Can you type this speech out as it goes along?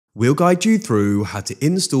We'll guide you through how to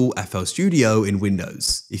install FL Studio in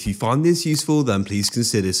Windows. If you find this useful, then please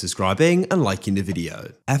consider subscribing and liking the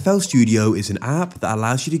video. FL Studio is an app that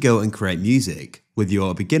allows you to go and create music. Whether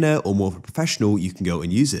you're a beginner or more of a professional, you can go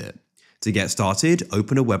and use it. To get started,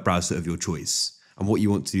 open a web browser of your choice. And what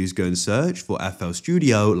you want to do is go and search for FL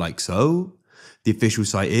Studio like so. The official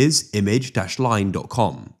site is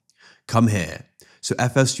image-line.com. Come here. So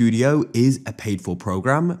FL Studio is a paid-for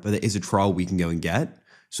program, but there is a trial we can go and get.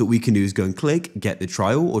 So what we can do is go and click get the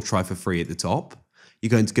trial or try for free at the top. You're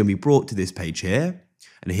going to be brought to this page here.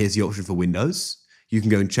 And here's the option for Windows. You can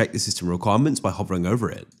go and check the system requirements by hovering over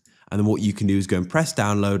it. And then what you can do is go and press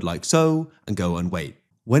download like so and go and wait.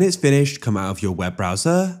 When it's finished, come out of your web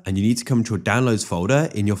browser and you need to come to your downloads folder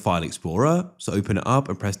in your file explorer. So open it up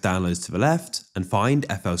and press downloads to the left and find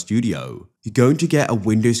FL Studio. You're going to get a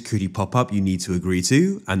Windows security pop-up you need to agree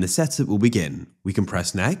to and the setup will begin. We can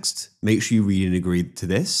press next. Make sure you read and agree to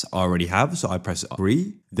this. I already have, so I press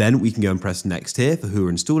agree. Then we can go and press next here for who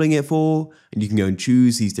we're installing it for. And you can go and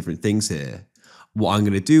choose these different things here. What I'm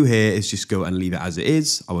going to do here is just go and leave it as it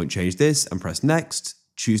is. I won't change this and press next.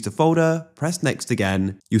 Choose the folder, press next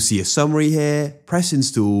again. You'll see a summary here, press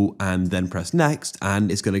install and then press next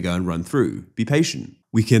and it's going to go and run through. Be patient.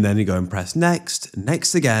 We can then go and press next,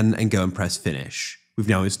 next again and go and press finish. We've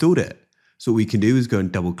now installed it. So what we can do is go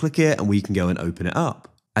and double click it and we can go and open it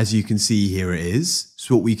up. As you can see here it is.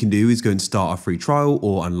 So what we can do is go and start our free trial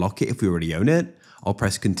or unlock it if we already own it. I'll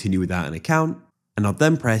press continue without an account and I'll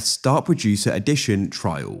then press start producer edition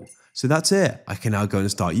trial. So that's it. I can now go and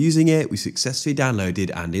start using it. We successfully downloaded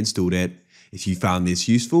and installed it. If you found this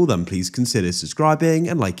useful, then please consider subscribing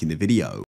and liking the video.